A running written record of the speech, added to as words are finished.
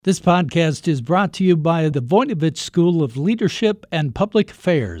This podcast is brought to you by the Voinovich School of Leadership and Public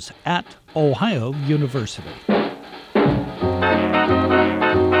Affairs at Ohio University.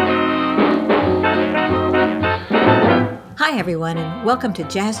 Hi, everyone, and welcome to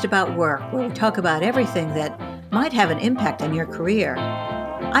Jazzed About Work, where we talk about everything that might have an impact on your career.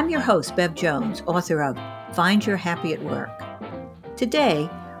 I'm your host, Bev Jones, author of Find Your Happy at Work. Today,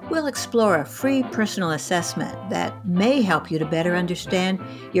 we'll explore a free personal assessment that may help you to better understand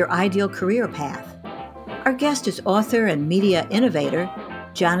your ideal career path. Our guest is author and media innovator,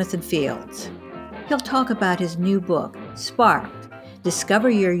 Jonathan Fields. He'll talk about his new book, Sparked: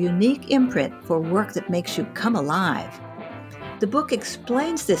 Discover Your Unique Imprint for Work That Makes You Come Alive. The book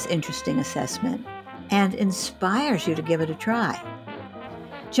explains this interesting assessment and inspires you to give it a try.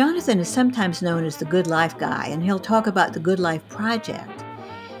 Jonathan is sometimes known as the Good Life Guy, and he'll talk about the Good Life Project.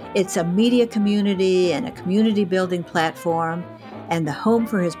 It's a media community and a community building platform, and the home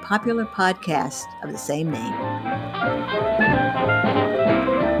for his popular podcast of the same name.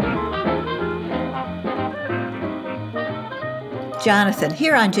 Jonathan,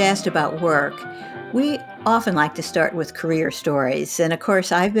 here on Jazzed About Work, we often like to start with career stories. And of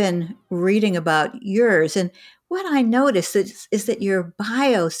course, I've been reading about yours. And what I noticed is that your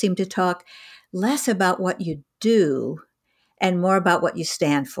bio seemed to talk less about what you do and more about what you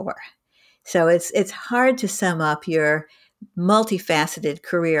stand for. So it's hard to sum up your multifaceted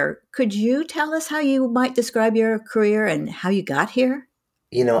career. Could you tell us how you might describe your career and how you got here?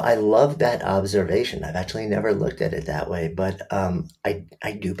 You know, I love that observation. I've actually never looked at it that way, but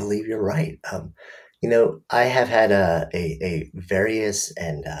I do believe you're right. I have had a various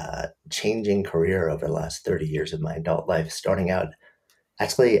and changing career over the last 30 years of my adult life, starting out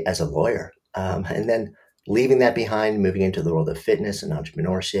actually as a lawyer, and then leaving that behind, moving into the world of fitness and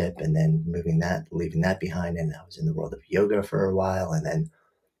entrepreneurship, and then leaving that behind, and I was in the world of yoga for a while, and then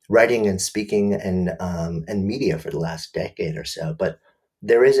writing and speaking and media for the last decade or so. But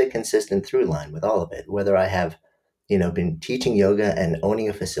there is a consistent through line with all of it, whether I have been teaching yoga and owning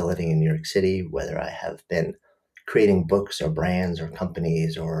a facility in New York City, whether I have been creating books or brands or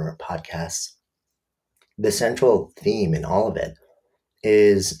companies or podcasts. The central theme in all of it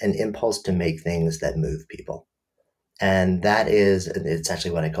is an impulse to make things that move people. And it's actually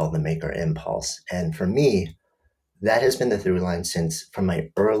what I call the maker impulse. And for me, that has been the through line since from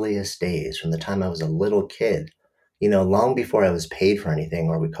my earliest days, from the time I was a little kid, long before I was paid for anything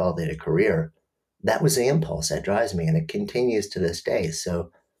or we called it a career. That was the impulse that drives me, and it continues to this day.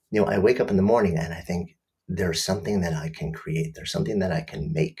 So, I wake up in the morning and I think there's something that I can create. There's something that I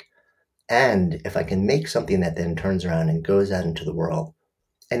can make. And if I can make something that then turns around and goes out into the world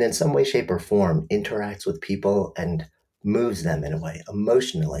and in some way, shape, or form interacts with people and moves them in a way,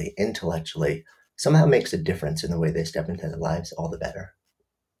 emotionally, intellectually, somehow makes a difference in the way they step into their lives, all the better.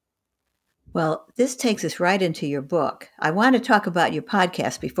 Well, this takes us right into your book. I want to talk about your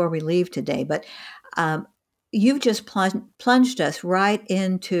podcast before we leave today, but you've just plunged us right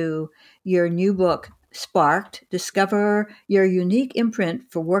into your new book, Sparked: Discover Your Unique Imprint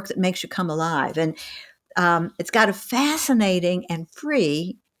for Work That Makes You Come Alive. And it's got a fascinating and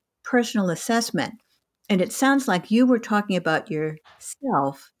free personal assessment. And it sounds like you were talking about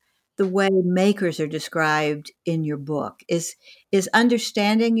yourself the way makers are described in your book. Is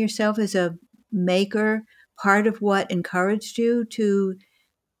understanding yourself as a maker part of what encouraged you to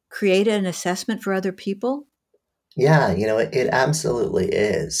create an assessment for other people? Yeah, it absolutely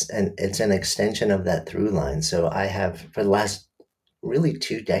is. And it's an extension of that through line. So I have, for the last really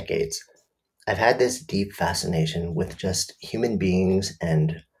 2 decades, I've had this deep fascination with just human beings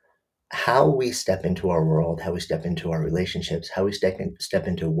and how we step into our world, how we step into our relationships, how we step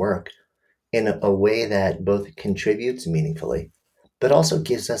into work in a way that both contributes meaningfully, but also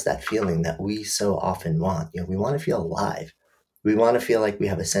gives us that feeling that we so often want. We want to feel alive. We want to feel like we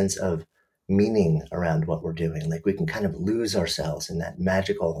have a sense of meaning around what we're doing, like we can kind of lose ourselves in that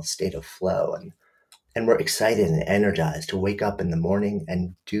magical state of flow, and we're excited and energized to wake up in the morning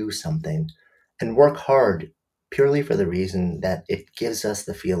and do something and work hard purely for the reason that it gives us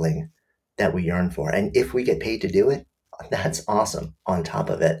the feeling that we yearn for. And if we get paid to do it, that's awesome on top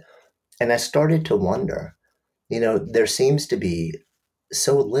of it. And I started to wonder, there seems to be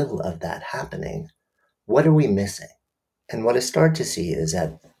so little of that happening. What are we missing? And what I start to see is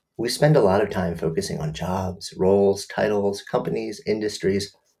that we spend a lot of time focusing on jobs, roles, titles, companies,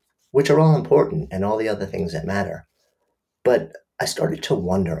 industries, which are all important and all the other things that matter. But I started to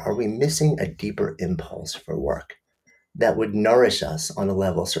wonder, are we missing a deeper impulse for work that would nourish us on a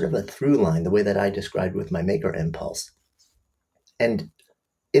level, sort of a through line, the way that I described with my maker impulse? And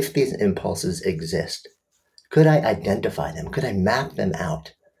if these impulses exist, could I identify them? Could I map them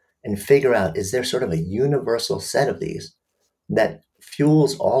out and figure out, is there sort of a universal set of these that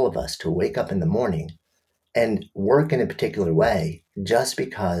fuels all of us to wake up in the morning and work in a particular way just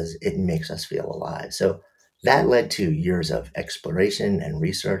because it makes us feel alive. So that led to years of exploration and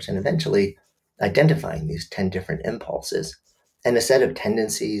research and eventually identifying these 10 different impulses and a set of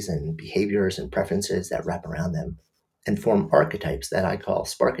tendencies and behaviors and preferences that wrap around them and form archetypes that I call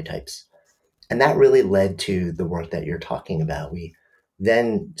sparketypes. And that really led to the work that you're talking about. We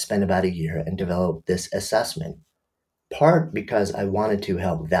then spent about a year and developed this assessment, part because I wanted to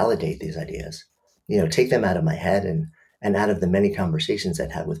help validate these ideas, take them out of my head and out of the many conversations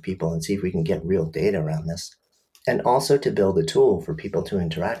I'd had with people and see if we can get real data around this. And also to build a tool for people to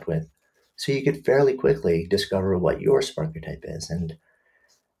interact with so you could fairly quickly discover what your sparketype is. And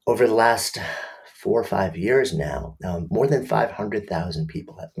over the last 4 or 5 years now, more than 500,000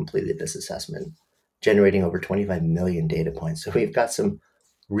 people have completed this assessment, generating over 25 million data points. So we've got some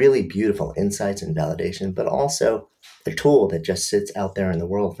really beautiful insights and validation, but also a tool that just sits out there in the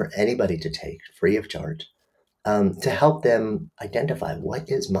world for anybody to take free of charge, to help them identify, what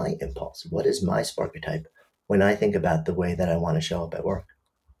is my impulse? What is my sparketype when I think about the way that I want to show up at work?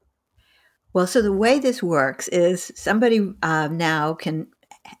 Well, so the way this works is somebody now can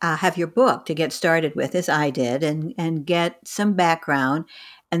have your book to get started with, as I did, and get some background.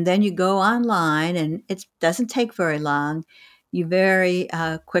 And then you go online, and it doesn't take very long. You very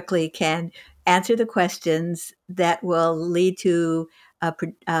quickly can answer the questions that will lead to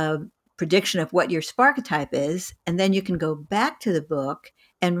a prediction of what your sparketype is. And then you can go back to the book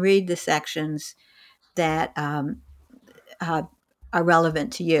and read the sections that uh, are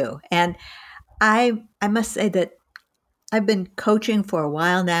relevant to you. And I must say that I've been coaching for a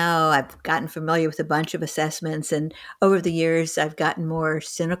while now. I've gotten familiar with a bunch of assessments, and over the years, I've gotten more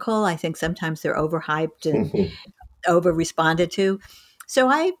cynical. I think sometimes they're overhyped and over responded to. So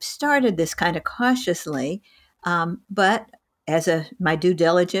I started this kind of cautiously, but as my due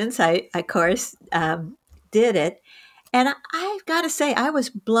diligence, I of course did it, and I've got to say I was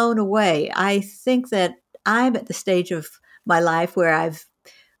blown away. I think that I'm at the stage of my life where I've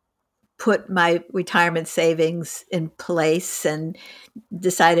put my retirement savings in place and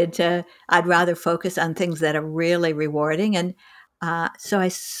decided I'd rather focus on things that are really rewarding. And so I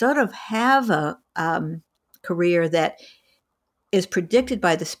sort of have a career that is predicted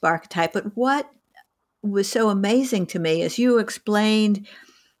by the spark type. But what was so amazing to me is you explained,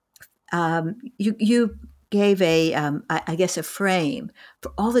 you gave I guess, a frame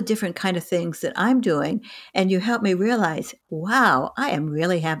for all the different kind of things that I'm doing. And you helped me realize, wow, I am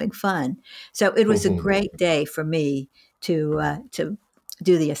really having fun. So it was a great day for me to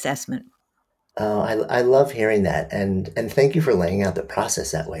do the assessment. I love hearing that, and thank you for laying out the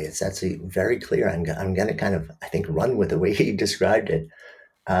process that way. It's actually very clear. I'm going to kind of, I think, run with the way you described it,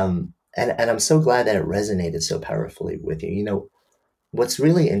 and I'm so glad that it resonated so powerfully with you. What's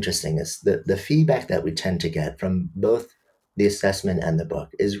really interesting is the feedback that we tend to get from both the assessment and the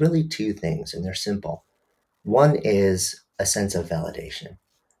book is really two things, and they're simple. One is a sense of validation.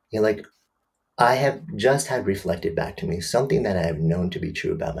 Like, I have just had reflected back to me something that I have known to be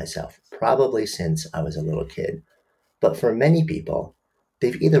true about myself, probably since I was a little kid. But for many people,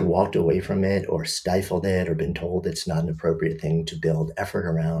 they've either walked away from it or stifled it or been told it's not an appropriate thing to build effort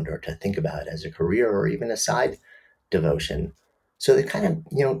around or to think about as a career or even a side devotion. So they kind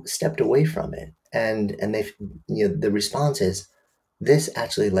of, stepped away from it. And they've, the response is, this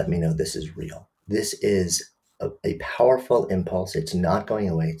actually let me know this is real. This is a powerful impulse. It's not going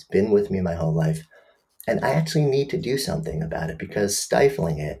away. It's been with me my whole life. And I actually need to do something about it because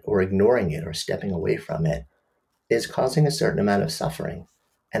stifling it or ignoring it or stepping away from it is causing a certain amount of suffering.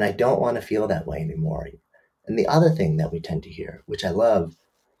 And I don't want to feel that way anymore. And the other thing that we tend to hear, which I love,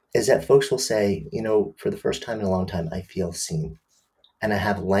 is that folks will say, for the first time in a long time, I feel seen. And I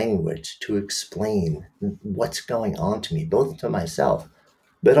have language to explain what's going on to me, both to myself,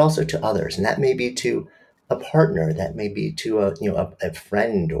 but also to others. And that may be to a partner, that may be to a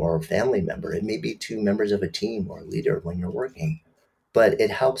friend or a family member. It may be to members of a team or a leader when you're working. But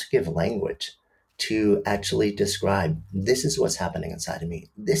it helps give language to actually describe, this is what's happening inside of me.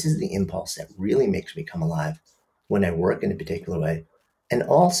 This is the impulse that really makes me come alive when I work in a particular way. And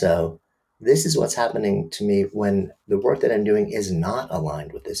also, this is what's happening to me when the work that I'm doing is not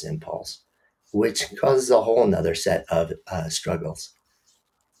aligned with this impulse, which causes a whole nother set of struggles.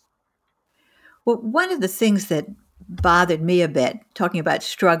 Well, one of the things that bothered me a bit, talking about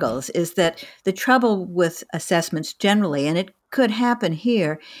struggles, is that the trouble with assessments generally, and it could happen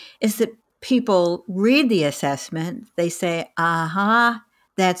here, is that people read the assessment, they say, aha,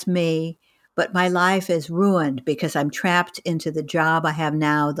 that's me, but my life is ruined because I'm trapped into the job I have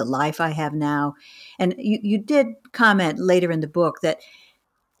now, the life I have now. And you did comment later in the book that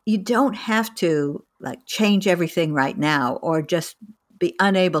you don't have to like change everything right now or just be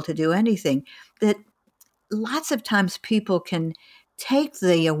unable to do anything. That lots of times people can take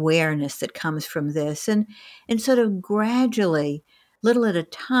the awareness that comes from this and sort of gradually, little at a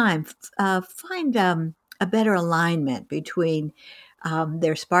time, find a better alignment between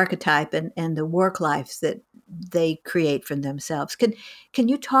their sparketype and the work lives that they create for themselves. Can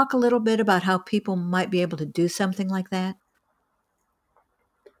you talk a little bit about how people might be able to do something like that?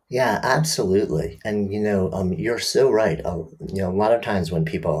 Yeah, absolutely. And you're so right. A lot of times when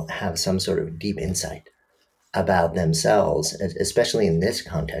people have some sort of deep insight about themselves, especially in this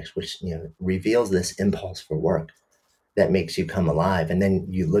context, which reveals this impulse for work that makes you come alive, and then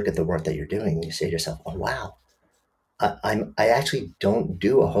you look at the work that you're doing, and you say to yourself, "Oh wow, I actually don't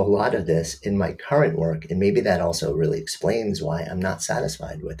do a whole lot of this in my current work," and maybe that also really explains why I'm not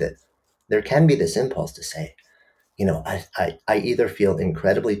satisfied with it. There can be this impulse to say, I either feel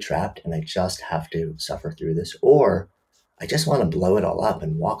incredibly trapped and I just have to suffer through this, or I just want to blow it all up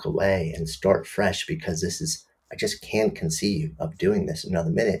and walk away and start fresh because I just can't conceive of doing this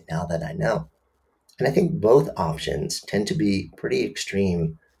another minute now that I know. And I think both options tend to be pretty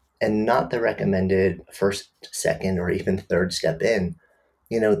extreme and not the recommended first, second, or even third step in.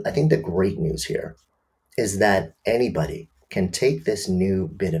 I think the great news here is that anybody can take this new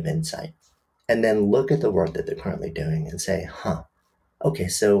bit of insight and then look at the work that they're currently doing and say, okay,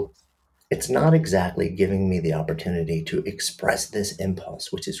 so it's not exactly giving me the opportunity to express this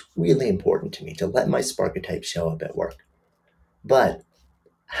impulse, which is really important to me, to let my sparketype show up at work. But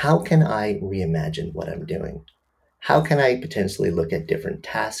how can I reimagine what I'm doing? How can I potentially look at different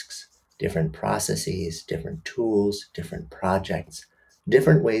tasks, different processes, different tools, different projects,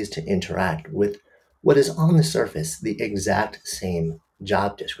 different ways to interact with what is on the surface the exact same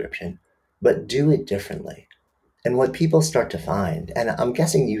job description, but do it differently? And what people start to find, and I'm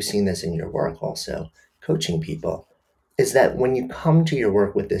guessing you've seen this in your work also, coaching people, is that when you come to your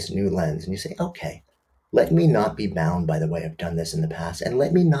work with this new lens and you say, okay, let me not be bound by the way I've done this in the past, and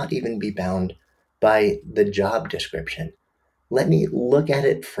let me not even be bound by the job description. Let me look at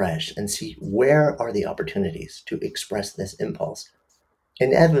it fresh and see where are the opportunities to express this impulse.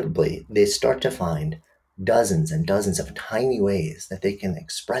 Inevitably, they start to find dozens and dozens of tiny ways that they can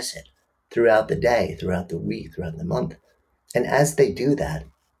express it throughout the day, throughout the week, throughout the month. And as they do that,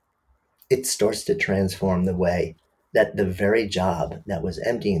 it starts to transform the way that the very job that was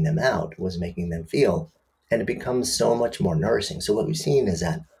emptying them out was making them feel. And it becomes so much more nourishing. So what we've seen is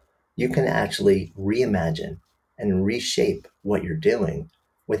that you can actually reimagine and reshape what you're doing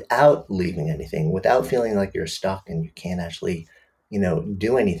without leaving anything, without feeling like you're stuck and you can't actually,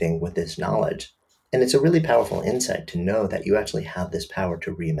 do anything with this knowledge. And it's a really powerful insight to know that you actually have this power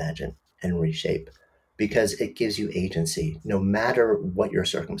to reimagine and reshape, because it gives you agency no matter what your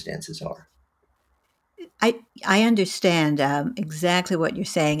circumstances are. I understand exactly what you're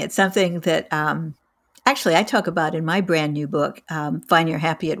saying. It's something that actually I talk about in my brand new book, Find Your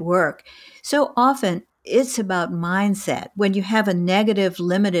Happy at Work. So often it's about mindset. When you have a negative,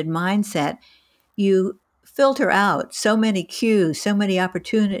 limited mindset, you filter out so many cues, so many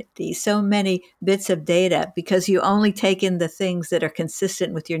opportunities, so many bits of data because you only take in the things that are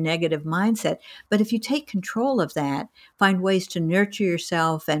consistent with your negative mindset. But if you take control of that, find ways to nurture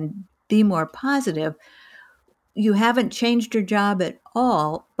yourself and be more positive, you haven't changed your job at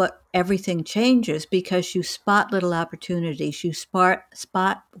all, but everything changes because you spot little opportunities. You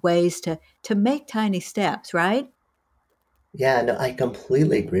spot ways to make tiny steps, right? Yeah, no, I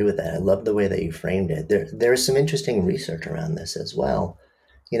completely agree with that. I love the way that you framed it. There's some interesting research around this as well.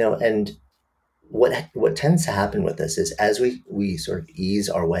 And what tends to happen with this is as we sort of ease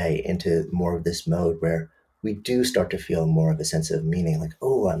our way into more of this mode where we do start to feel more of a sense of meaning, like,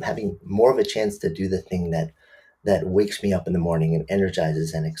 oh, I'm having more of a chance to do the thing that wakes me up in the morning and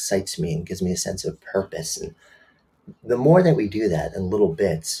energizes and excites me and gives me a sense of purpose. And the more that we do that in little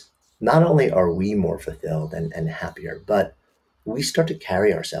bits, not only are we more fulfilled and happier, but we start to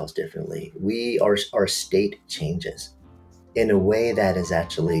carry ourselves differently. Our state changes in a way that is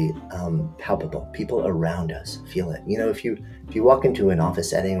actually palpable. People around us feel it. If you walk into an office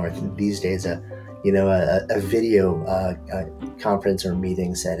setting, or these days a video conference or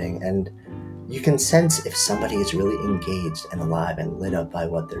meeting setting, and you can sense if somebody is really engaged and alive and lit up by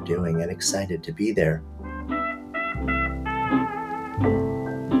what they're doing and excited to be there.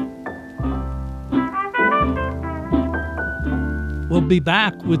 We'll be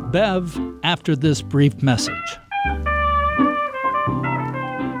back with Bev after this brief message.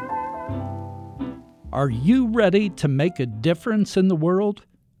 Are you ready to make a difference in the world?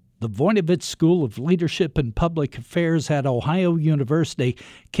 The Voinovich School of Leadership and Public Affairs at Ohio University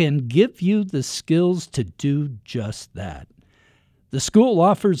can give you the skills to do just that. The school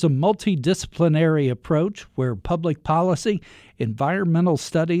offers a multidisciplinary approach where public policy, environmental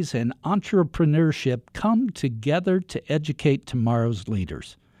studies, and entrepreneurship come together to educate tomorrow's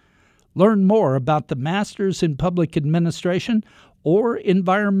leaders. Learn more about the Masters in Public Administration or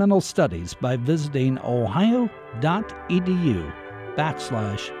Environmental Studies by visiting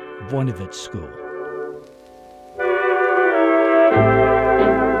ohio.edu/Voinovich School.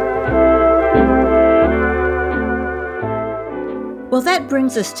 Well, that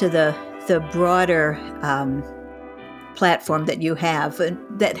brings us to the broader platform that you have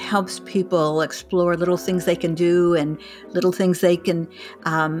that helps people explore little things they can do and little things they can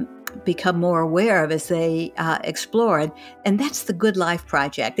become more aware of as they explore it. And that's the Good Life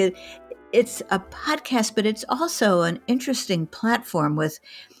Project. It's a podcast, but it's also an interesting platform with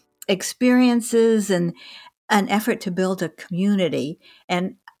experiences and an effort to build a community.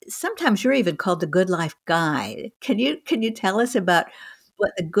 And sometimes you're even called the Good Life Guide. Can you tell us about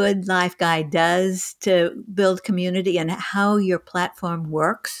what the Good Life Guide does to build community and how your platform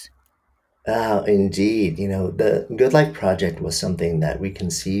works? Indeed. The Good Life Project was something that we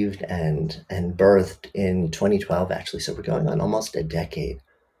conceived and birthed in 2012, actually. So we're going on almost a decade.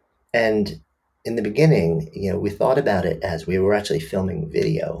 And in the beginning, we thought about it as we were actually filming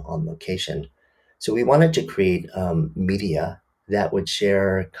video on location. So we wanted to create media that would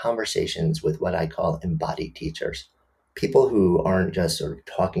share conversations with what I call embodied teachers, people who aren't just sort of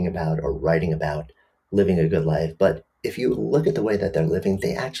talking about or writing about living a good life, but if you look at the way that they're living,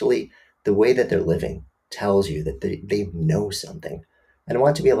 the way that they're living tells you that they know something. And I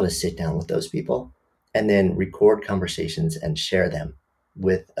want to be able to sit down with those people and then record conversations and share them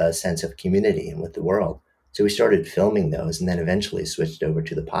with a sense of community and with the world. So we started filming those and then eventually switched over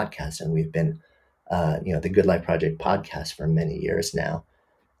to the podcast. And we've been, the Good Life Project podcast for many years now.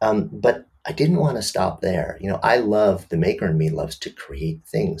 But I didn't want to stop there. I love, the maker in me loves to create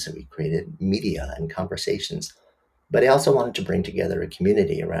things. So we created media and conversations. But I also wanted to bring together a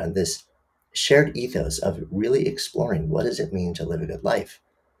community around this shared ethos of really exploring what does it mean to live a good life.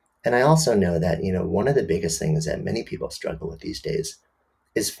 And I also know that, one of the biggest things that many people struggle with these days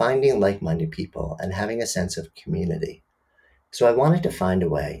is finding like-minded people and having a sense of community. So I wanted to find a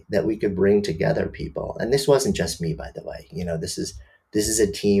way that we could bring together people. And this wasn't just me, by the way. This is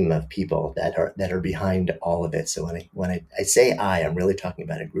a team of people that are behind all of it. So when I say I'm really talking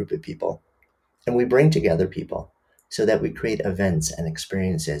about a group of people. And we bring together people so that we create events and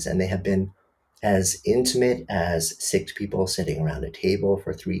experiences. And they have been as intimate as 6 people sitting around a table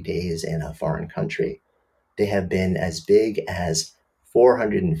for 3 days in a foreign country. They have been as big as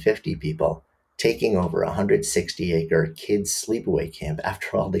 450 people taking over a 160-acre kids sleepaway camp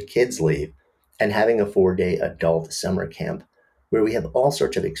after all the kids leave and having a 4-day adult summer camp where we have all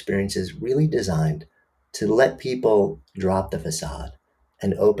sorts of experiences really designed to let people drop the facade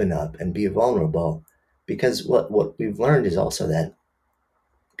and open up and be vulnerable. Because what we've learned is also that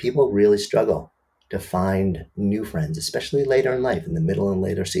people really struggle to find new friends, especially later in life, in the middle and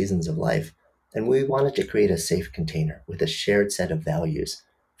later seasons of life. And we wanted to create a safe container with a shared set of values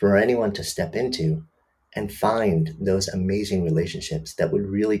for anyone to step into and find those amazing relationships that would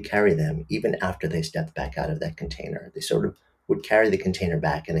really carry them even after they stepped back out of that container. They sort of would carry the container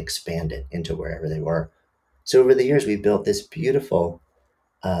back and expand it into wherever they were. So over the years, we've built this beautiful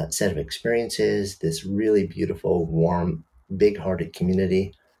set of experiences, this really beautiful, warm, big-hearted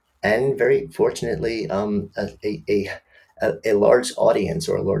community, and very fortunately, a large audience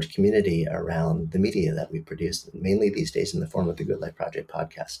or a large community around the media that we produce, mainly these days in the form of the Good Life Project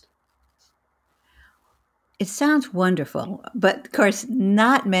podcast. It sounds wonderful, but of course,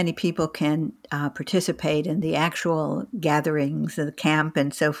 not many people can participate in the actual gatherings, the camp,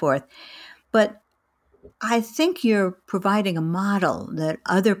 and so forth. But I think you're providing a model that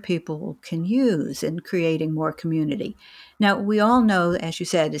other people can use in creating more community. Now, we all know, as you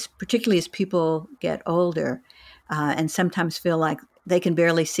said, particularly as people get older and sometimes feel like they can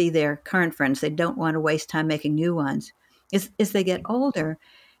barely see their current friends, they don't want to waste time making new ones. As they get older,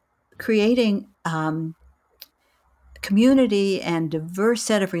 creating community and diverse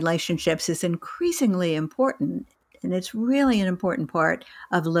set of relationships is increasingly important. And it's really an important part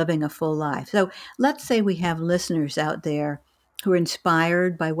of living a full life. So let's say we have listeners out there who are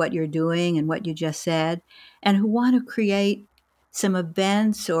inspired by what you're doing and what you just said, and who want to create some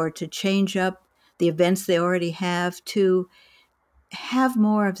events or to change up the events they already have to have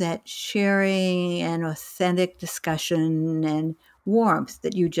more of that sharing and authentic discussion and warmth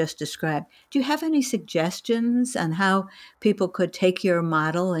that you just described. Do you have any suggestions on how people could take your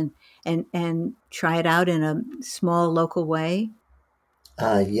model and try it out in a small local way?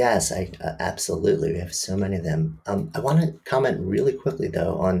 Yes, I absolutely. We have so many of them. I want to comment really quickly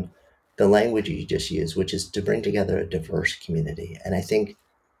though on the language you just used, which is to bring together a diverse community. And I think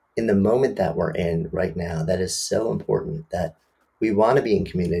in the moment that we're in right now, that is so important that we want to be in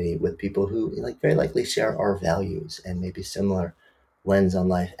community with people who like very likely share our values and maybe similar lens on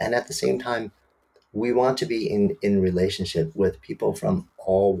life. And at the same time, we want to be in relationship with people from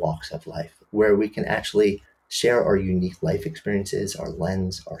all walks of life where we can actually share our unique life experiences, our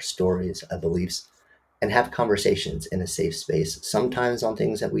lens, our stories, our beliefs, and have conversations in a safe space, sometimes on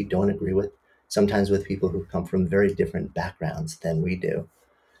things that we don't agree with, sometimes with people who come from very different backgrounds than we do.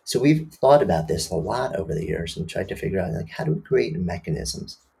 So we've thought about this a lot over the years and tried to figure out like how do we create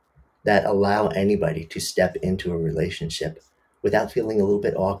mechanisms that allow anybody to step into a relationship without feeling a little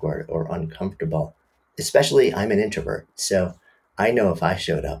bit awkward or uncomfortable. Especially I'm an introvert, so I know if I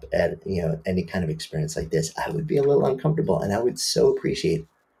showed up at any kind of experience like this, I would be a little uncomfortable, and I would so appreciate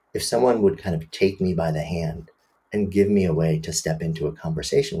if someone would kind of take me by the hand and give me a way to step into a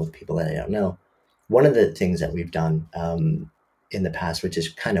conversation with people that I don't know. One of the things that we've done in the past, which is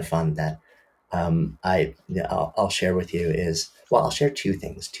kind of fun, that I'll share with you is, well, I'll share two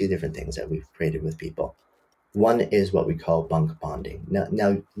different things that we've created with people. One is what we call bunk bonding.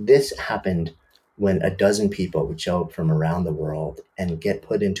 Now this happened when a dozen people would show up from around the world and get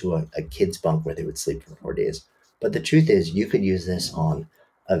put into a kid's bunk where they would sleep for 4 days. But the truth is, you could use this on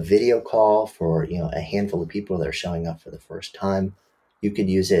a video call for a handful of people that are showing up for the first time. You could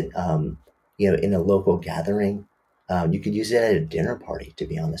use it, in a local gathering. You could use it at a dinner party, to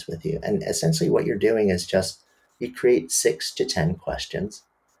be honest with you. And essentially, what you're doing is just you create 6 to 10 questions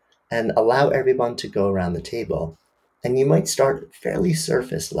and allow everyone to go around the table. And you might start fairly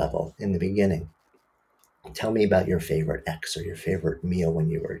surface level in the beginning. Tell me about your favorite X or your favorite meal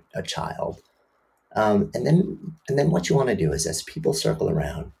when you were a child. And then what you want to do is as people circle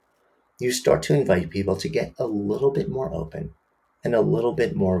around, you start to invite people to get a little bit more open and a little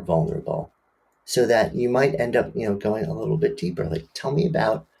bit more vulnerable so that you might end up, going a little bit deeper. Like, tell me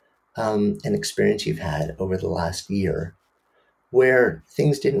about an experience you've had over the last year where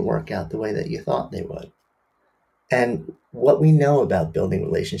things didn't work out the way that you thought they would. And what we know about building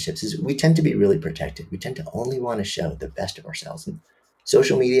relationships is we tend to be really protected. We tend to only want to show the best of ourselves. And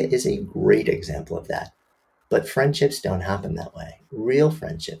social media is a great example of that. But friendships don't happen that way. Real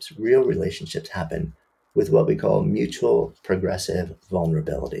friendships, real relationships happen with what we call mutual progressive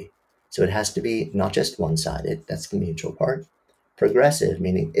vulnerability. So it has to be not just one-sided, that's the mutual part. Progressive,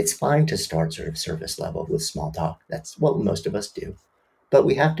 meaning it's fine to start sort of surface level with small talk. That's what most of us do. But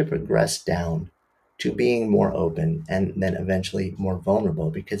we have to progress down to being more open and then eventually more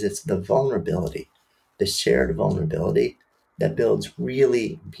vulnerable, because it's the vulnerability, the shared vulnerability, that builds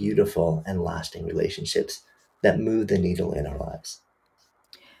really beautiful and lasting relationships that move the needle in our lives.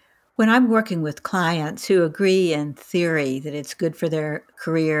 When I'm working with clients who agree in theory that it's good for their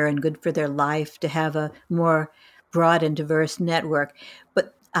career and good for their life to have a more broad and diverse network,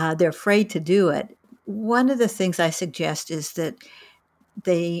 but they're afraid to do it, one of the things I suggest is that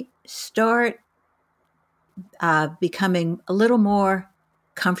they start becoming a little more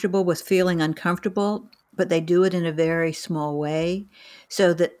comfortable with feeling uncomfortable, but they do it in a very small way,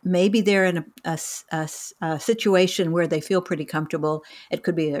 so that maybe they're in a situation where they feel pretty comfortable. It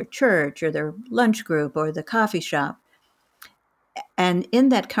could be their church or their lunch group or the coffee shop. And in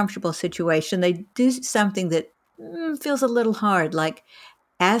that comfortable situation, they do something that feels a little hard, like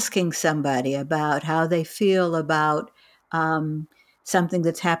asking somebody about how they feel about something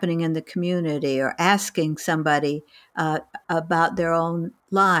that's happening in the community, or asking somebody about their own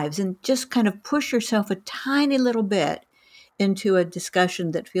lives, and just kind of push yourself a tiny little bit into a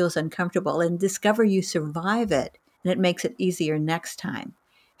discussion that feels uncomfortable and discover you survive it, and it makes it easier next time.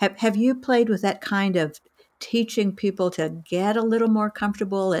 Have you played with that kind of teaching people to get a little more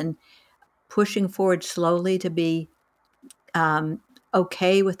comfortable and pushing forward slowly to be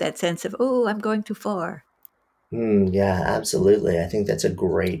okay with that sense of, oh, I'm going too far? Yeah, absolutely. I think that's a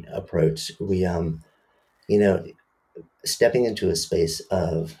great approach. You know, stepping into a space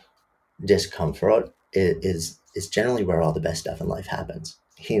of discomfort is generally where all the best stuff in life happens.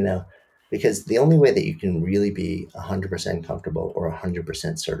 Because the only way that you can really be 100% comfortable or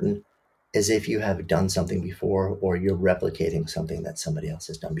 100% certain is if you have done something before or you're replicating something that somebody else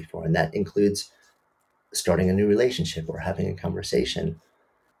has done before. And that includes starting a new relationship or having a conversation.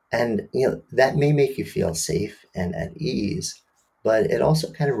 And, that may make you feel safe and at ease, but it also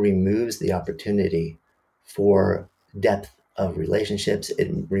kind of removes the opportunity for depth of relationships.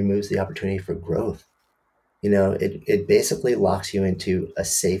 It removes the opportunity for growth. It basically locks you into a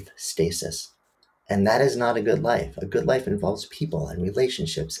safe stasis. And that is not a good life. A good life involves people and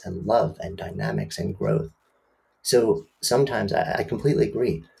relationships and love and dynamics and growth. So sometimes I completely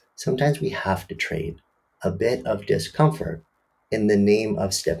agree. Sometimes we have to trade a bit of discomfort in the name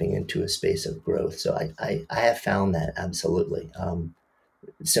of stepping into a space of growth. So I have found that absolutely,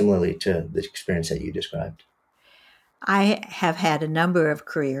 similarly to the experience that you described. I have had a number of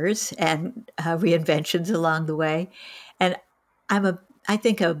careers and reinventions along the way, and I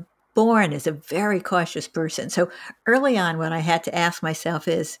think a born as a very cautious person. So early on, when I had to ask myself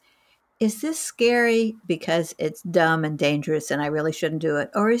is this scary because it's dumb and dangerous and I really shouldn't do it?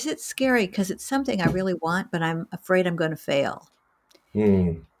 Or is it scary because it's something I really want, but I'm afraid I'm going to fail?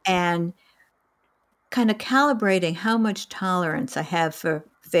 Hmm. And kind of calibrating how much tolerance I have for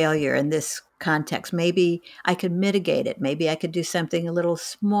failure in this context. Maybe I could mitigate it. Maybe I could do something a little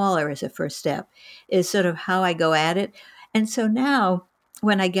smaller as a first step, is sort of how I go at it. And so now,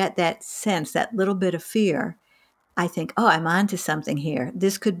 when I get that sense, that little bit of fear, I think, oh, I'm onto something here.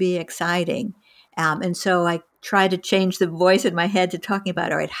 This could be exciting. And so I try to change the voice in my head to talking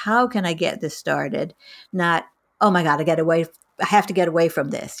about, all right, how can I get this started? Not, oh my God, I have to get away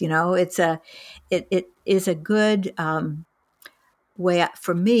from this. It is a good way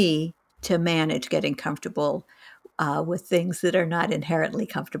for me to manage getting comfortable with things that are not inherently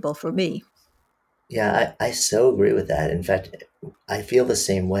comfortable for me. Yeah, I so agree with that. In fact, I feel the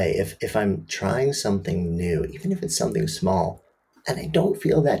same way. If I'm trying something new, even if it's something small, and I don't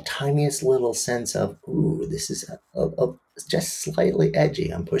feel that tiniest little sense of, ooh, this is just slightly edgy,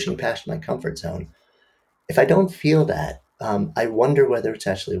 I'm pushing past my comfort zone. If I don't feel that, I wonder whether it's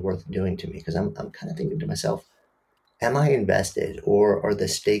actually worth doing to me because I'm kind of thinking to myself, am I invested or are the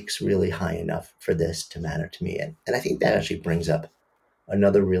stakes really high enough for this to matter to me? And I think that actually brings up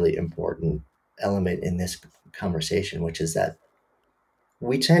another really important element in this conversation, which is that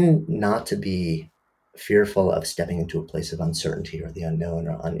we tend not to be fearful of stepping into a place of uncertainty or the unknown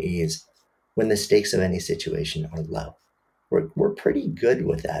or unease when the stakes of any situation are low. We're pretty good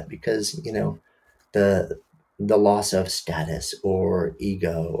with that because, the the loss of status or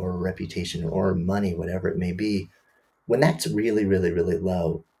ego or reputation or money, whatever it may be, when that's really, really, really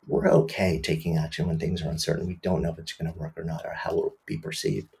low, we're okay taking action when things are uncertain. We don't know if it's going to work or not or how it will be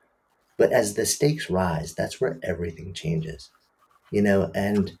perceived. But as the stakes rise, that's where everything changes,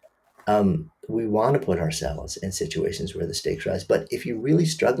 and we want to put ourselves in situations where the stakes rise. But if you really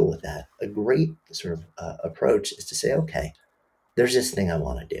struggle with that, a great sort of approach is to say, okay, there's this thing I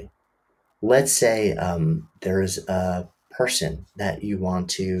want to do. Let's say there's a person that you want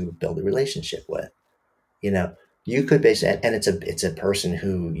to build a relationship with. You know, you could base it, and it's a person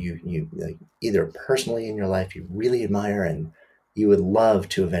who you like, either personally in your life you really admire, and you would love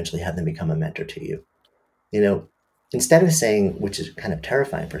to eventually have them become a mentor to you. You know, instead of saying, which is kind of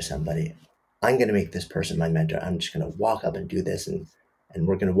terrifying for somebody, I'm going to make this person my mentor. I'm just going to walk up and do this, and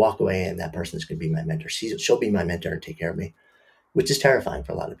we're going to walk away, and that person's going to be my mentor. She'll be my mentor and take care of me, which is terrifying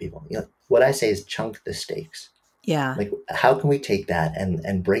for a lot of people. What I say is chunk the stakes. Yeah. Like, how can we take that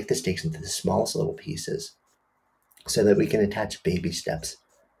and break the stakes into the smallest little pieces so that we can attach baby steps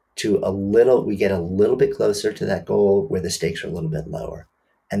to we get a little bit closer to that goal where the stakes are a little bit lower.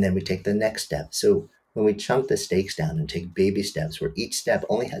 And then we take the next step. So when we chunk the stakes down and take baby steps where each step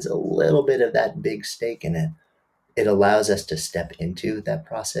only has a little bit of that big stake in it, it allows us to step into that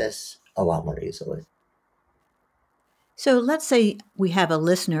process a lot more easily. So let's say we have a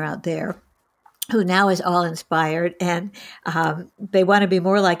listener out there who now is all inspired and they want to be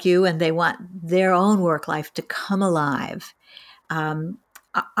more like you and they want their own work life to come alive.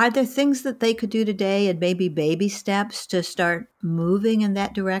 Are there things that they could do today and maybe baby steps to start moving in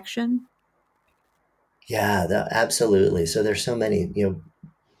that direction? Yeah, absolutely. So there's so many,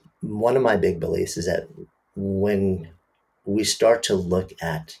 one of my big beliefs is that when we start to look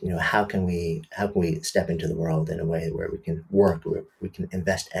at, how can we step into the world in a way where we can work, where we can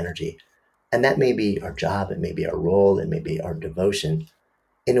invest energy, and that may be our job, it may be our role, it may be our devotion,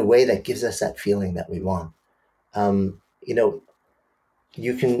 in a way that gives us that feeling that we want. Um, you know,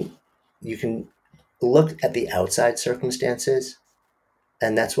 you can you can look at the outside circumstances,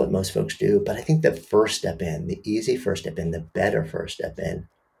 and that's what most folks do. But I think the first step in, the easy first step in, the better first step in,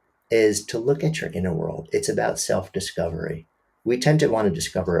 is to look at your inner world. It's about self discovery. We tend to want to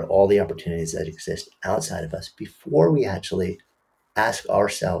discover all the opportunities that exist outside of us before we actually ask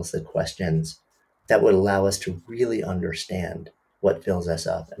ourselves the questions that would allow us to really understand what fills us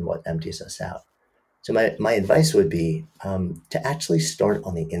up and what empties us out. So, my advice would be to actually start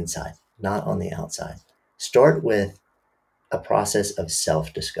on the inside, not on the outside. Start with a process of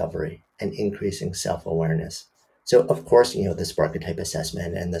self-discovery and increasing self-awareness. So of course, the Sparketype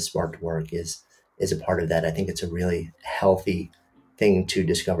assessment and the Sparked work is a part of that. I think it's a really healthy thing to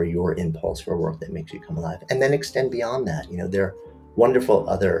discover your impulse for work that makes you come alive, and then extend beyond that. There are wonderful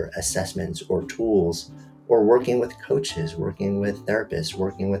other assessments or tools, or working with coaches, working with therapists,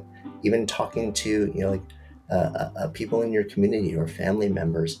 working with even talking to people in your community or family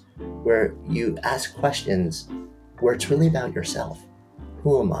members, where you ask questions where it's really about yourself.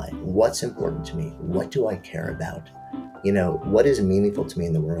 Who am I? What's important to me? What do I care about? What is meaningful to me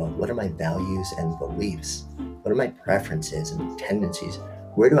in the world? What are my values and beliefs? What are my preferences and tendencies?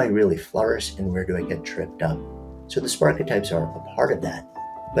 Where do I really flourish and where do I get tripped up? So the Sparketypes are a part of that.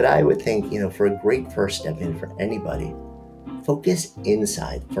 But I would think, for a great first step in for anybody, focus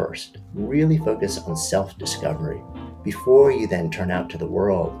inside first. Really focus on self-discovery before you then turn out to the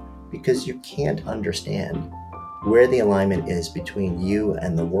world, because you can't understand where the alignment is between you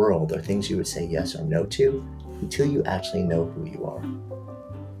and the world, or things you would say yes or no to, until you actually know who you are.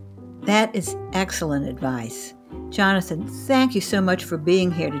 That is excellent advice. Jonathan, thank you so much for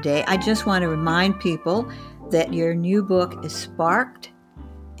being here today. I just want to remind people that your new book is Sparked,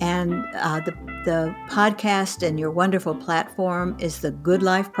 and the podcast and your wonderful platform is the Good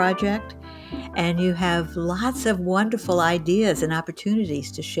Life Project, and you have lots of wonderful ideas and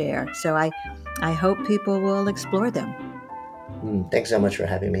opportunities to share. So I hope people will explore them. Thanks so much for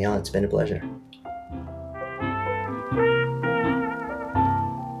having me on. It's been a pleasure.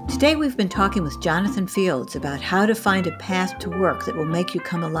 Today we've been talking with Jonathan Fields about how to find a path to work that will make you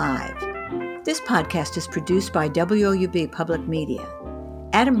come alive. This podcast is produced by WOUB Public Media.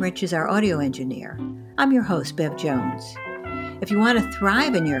 Adam Rich is our audio engineer. I'm your host, Bev Jones. If you want to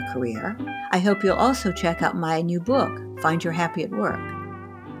thrive in your career, I hope you'll also check out my new book, Find Your Happy at Work.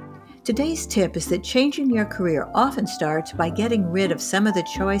 Today's tip is that changing your career often starts by getting rid of some of the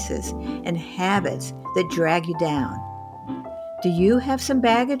choices and habits that drag you down. Do you have some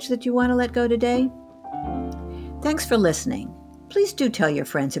baggage that you want to let go today? Thanks for listening. Please do tell your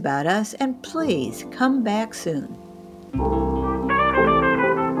friends about us, and please come back soon.